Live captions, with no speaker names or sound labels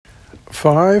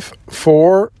5,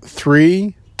 4,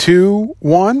 3, 2,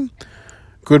 1.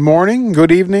 Good morning,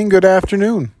 good evening, good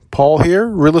afternoon. Paul here,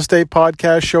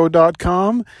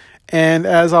 realestatepodcastshow.com. And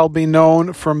as I'll be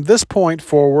known from this point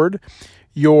forward,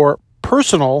 your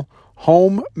personal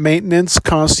home maintenance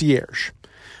concierge.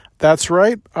 That's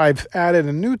right. I've added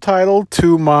a new title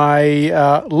to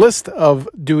my list of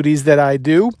duties that I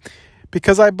do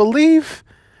because I believe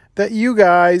that you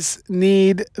guys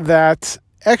need that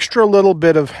extra little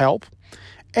bit of help.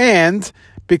 And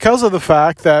because of the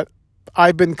fact that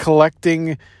I've been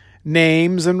collecting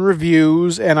names and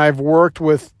reviews, and I've worked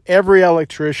with every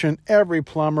electrician, every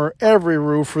plumber, every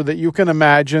roofer that you can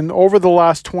imagine over the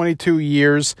last 22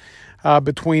 years,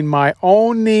 between my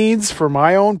own needs for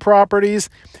my own properties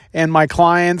and my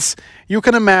clients, you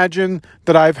can imagine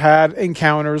that I've had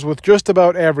encounters with just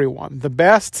about everyone. The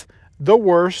best, the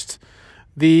worst,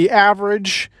 the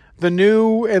average, the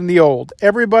new and the old.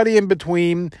 Everybody in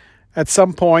between at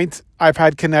some point I've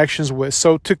had connections with.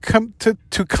 So to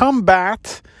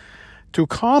combat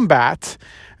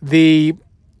the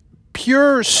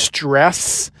pure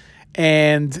stress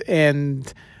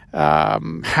and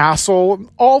hassle,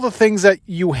 all the things that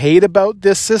you hate about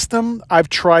this system, I've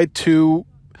tried to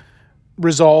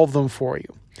resolve them for you.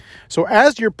 So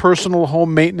as your personal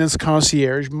home maintenance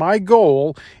concierge, my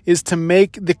goal is to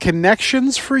make the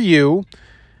connections for you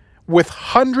with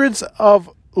hundreds of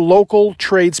local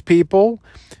tradespeople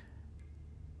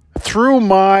through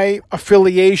my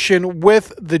affiliation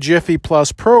with the Jiffy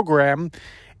Plus program.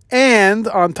 And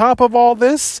on top of all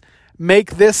this,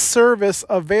 make this service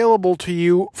available to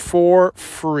you for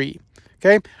free.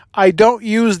 Okay? I don't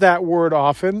use that word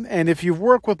often, and if you've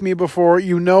worked with me before,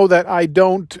 you know that I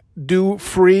don't do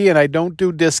free and I don't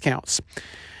do discounts.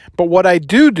 But what I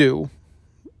do,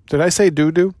 did I say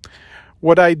do?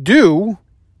 What I do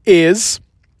is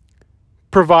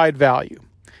provide value.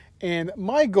 And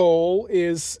my goal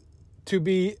is to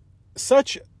be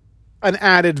such an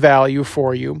added value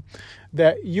for you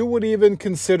that you would even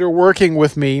consider working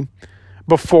with me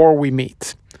before we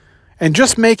meet. And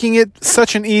just making it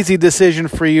such an easy decision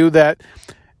for you that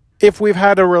if we've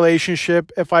had a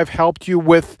relationship, if I've helped you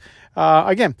with,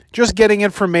 again, just getting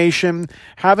information,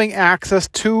 having access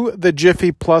to the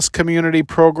Jiffy Plus community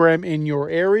program in your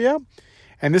area.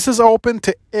 And this is open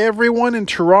to everyone in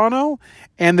Toronto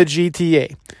and the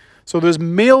GTA. So there's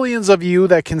millions of you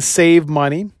that can save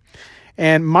money.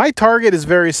 And my target is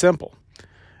very simple.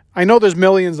 I know there's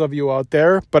millions of you out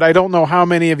there, but I don't know how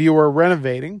many of you are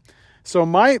renovating. So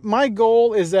my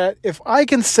goal is that if I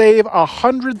can save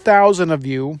 100,000 of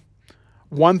you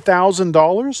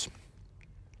 $1,000,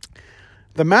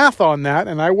 the math on that,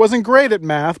 and I wasn't great at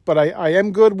math, but I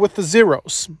am good with the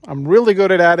zeros. I'm really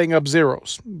good at adding up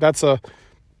zeros. That's a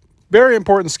very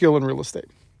important skill in real estate.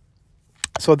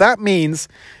 So that means,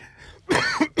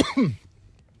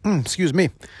 excuse me,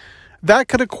 that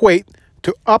could equate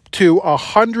to up to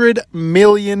 $100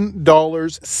 million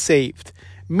saved,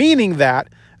 meaning that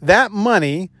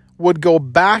money would go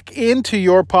back into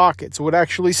your pockets, would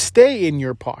actually stay in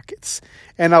your pockets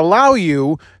and allow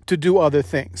you to do other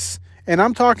things. And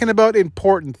I'm talking about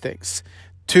important things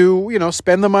to,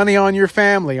 spend the money on your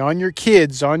family, on your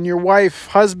kids, on your wife,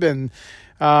 husband,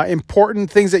 important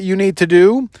things that you need to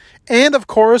do. And of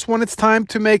course, when it's time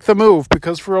to make the move,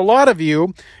 because for a lot of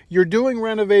you, you're doing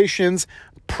renovations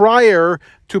prior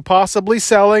to possibly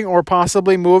selling or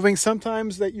possibly moving.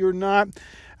 Sometimes that you're not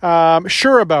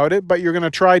sure about it, but you're going to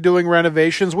try doing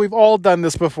renovations. We've all done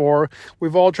this before.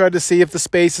 We've all tried to see if the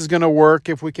space is going to work,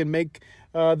 if we can make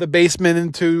the basement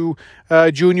into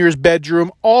Junior's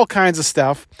bedroom, all kinds of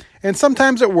stuff. And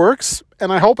sometimes it works,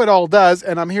 and I hope it all does.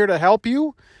 And I'm here to help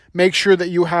you make sure that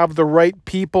you have the right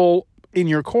people in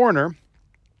your corner.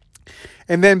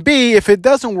 And then B, if it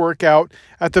doesn't work out,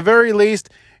 at the very least,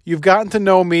 you've gotten to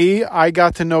know me, I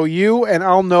got to know you, and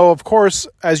I'll know, of course,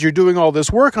 as you're doing all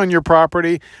this work on your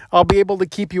property, I'll be able to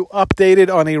keep you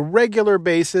updated on a regular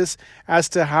basis as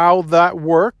to how that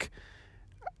work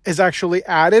is actually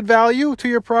added value to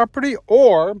your property.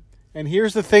 Or, and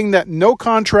here's the thing that no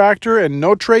contractor and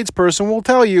no tradesperson will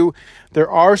tell you, there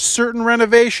are certain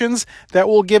renovations that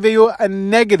will give you a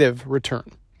negative return.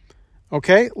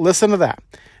 Okay, listen to that.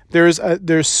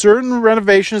 There's certain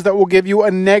renovations that will give you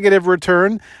a negative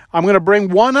return. I'm going to bring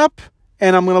one up,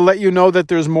 and I'm going to let you know that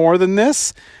there's more than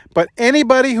this. But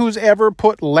anybody who's ever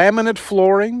put laminate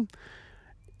flooring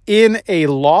in a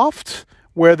loft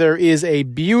where there is a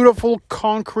beautiful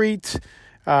concrete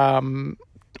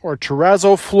or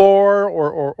terrazzo floor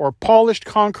or polished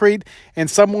concrete, and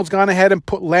someone's gone ahead and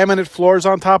put laminate floors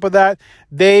on top of that,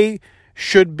 they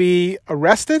should be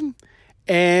arrested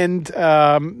and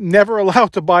never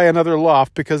allowed to buy another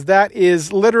loft, because that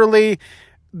is literally,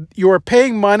 you are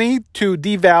paying money to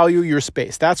devalue your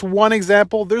space. That's one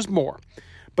example. There's more.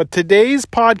 But today's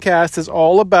podcast is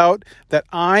all about that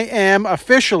I am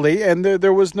officially, and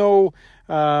there was no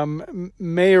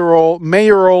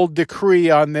mayoral decree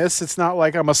on this. It's not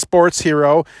like I'm a sports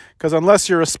hero, because unless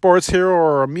you're a sports hero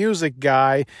or a music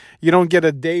guy, you don't get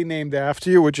a day named after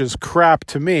you, which is crap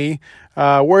to me.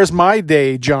 Where's my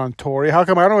day, John Tory? How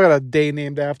come I don't got a day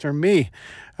named after me?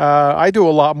 I do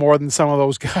a lot more than some of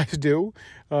those guys do,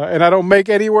 and I don't make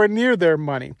anywhere near their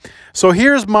money. So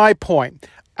here's my point.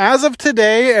 As of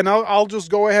today, and I'll just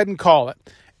go ahead and call it,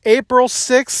 April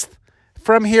 6th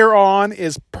from here on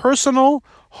is Personal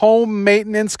Home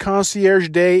Maintenance Concierge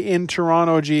Day in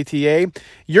Toronto, GTA.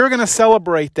 You're going to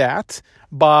celebrate that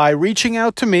by reaching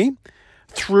out to me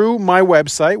through my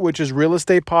website, which is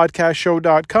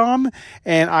realestatepodcastshow.com,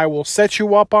 and I will set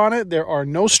you up on it. There are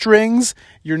no strings.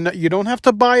 You don't have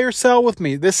to buy or sell with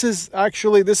me. This is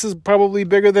probably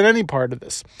bigger than any part of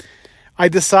this. I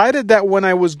decided that when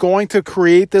I was going to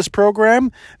create this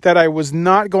program, that I was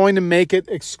not going to make it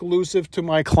exclusive to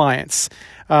my clients.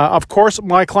 Of course,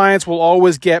 my clients will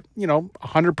always get,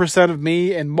 100% of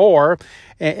me and more.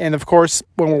 And of course,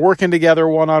 when we're working together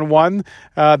one-on-one,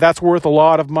 that's worth a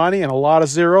lot of money and a lot of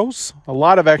zeros, a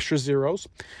lot of extra zeros.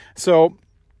 So,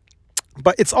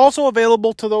 but it's also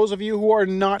available to those of you who are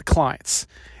not clients.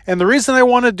 And the reason I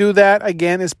want to do that,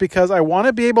 again, is because I want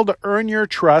to be able to earn your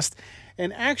trust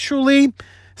and actually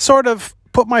sort of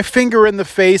put my finger in the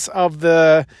face of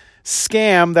the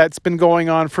scam that's been going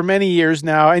on for many years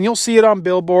now. And you'll see it on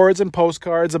billboards and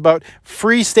postcards about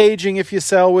free staging if you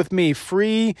sell with me,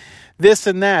 free this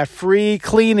and that, free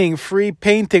cleaning, free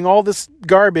painting, all this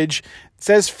garbage. It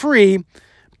says free,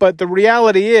 but the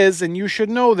reality is, and you should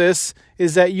know this,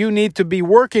 is that you need to be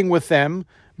working with them,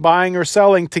 buying or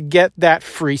selling, to get that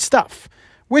free stuff.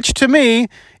 Which to me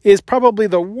is probably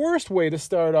the worst way to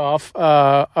start off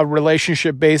a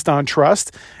relationship based on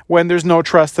trust, when there's no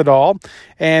trust at all.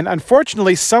 And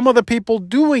unfortunately, some of the people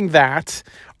doing that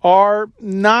are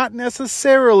not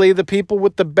necessarily the people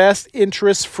with the best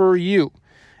interests for you.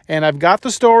 And I've got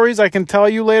the stories I can tell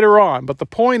you later on. But the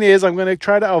point is, I'm going to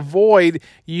try to avoid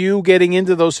you getting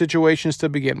into those situations to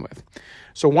begin with.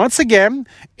 So once again,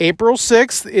 April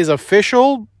 6th is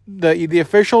official. The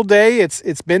official day.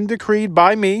 It's been decreed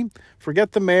by me.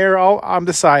 Forget the mayor. I'm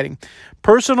deciding.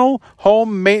 Personal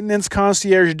Home Maintenance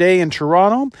Concierge Day in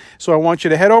Toronto. So I want you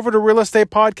to head over to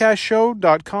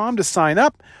realestatepodcastshow.com to sign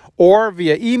up, or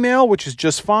via email, which is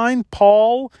just fine,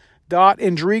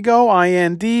 paul.indrigo,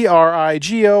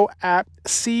 INDRIGO,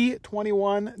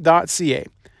 @c21.ca.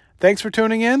 Thanks for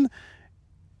tuning in.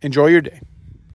 Enjoy your day.